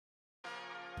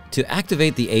To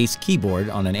activate the AICE keyboard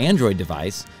on an Android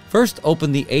device, first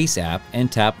open the AICE app and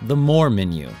tap the More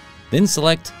menu. Then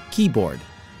select Keyboard.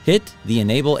 Hit the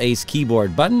Enable AICE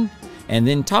Keyboard button and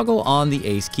then toggle on the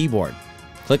AICE keyboard.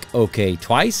 Click OK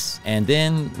twice and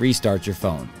then restart your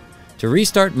phone. To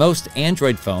restart most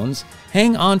Android phones,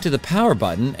 hang on to the power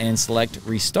button and select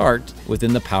Restart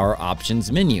within the Power Options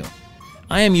menu.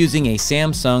 I am using a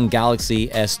Samsung Galaxy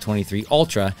S23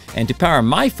 Ultra, and to power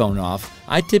my phone off,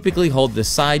 I typically hold the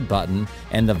side button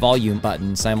and the volume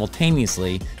button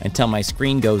simultaneously until my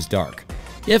screen goes dark.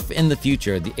 If in the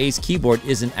future the AICE keyboard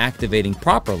isn't activating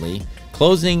properly,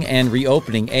 closing and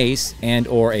reopening AICE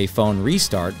and/or a phone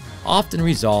restart often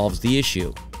resolves the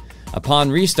issue. Upon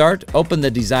restart, open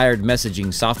the desired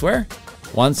messaging software.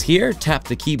 Once here, tap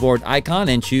the keyboard icon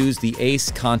and choose the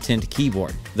AICE Content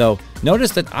keyboard. Though,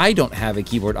 notice that I don't have a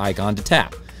keyboard icon to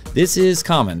tap. This is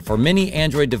common for many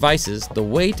Android devices. The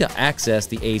way to access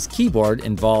the AICE keyboard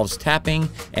involves tapping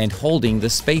and holding the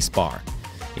spacebar.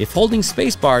 If holding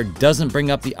spacebar doesn't bring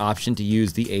up the option to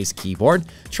use the AICE keyboard,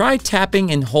 try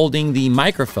tapping and holding the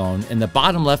microphone in the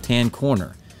bottom left-hand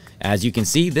corner. As you can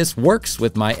see, this works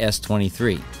with my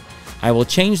S23. I will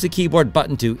change the keyboard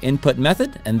button to Input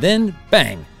Method, and then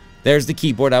bang! There's the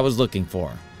keyboard I was looking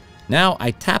for. Now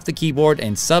I tap the keyboard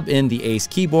and sub in the AICE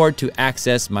keyboard to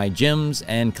access my gems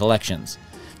and collections.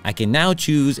 I can now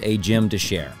choose a gem to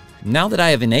share. Now that I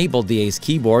have enabled the AICE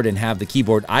keyboard and have the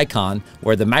keyboard icon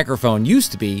where the microphone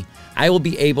used to be, I will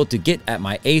be able to get at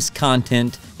my AICE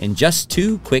content in just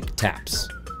 2 quick taps.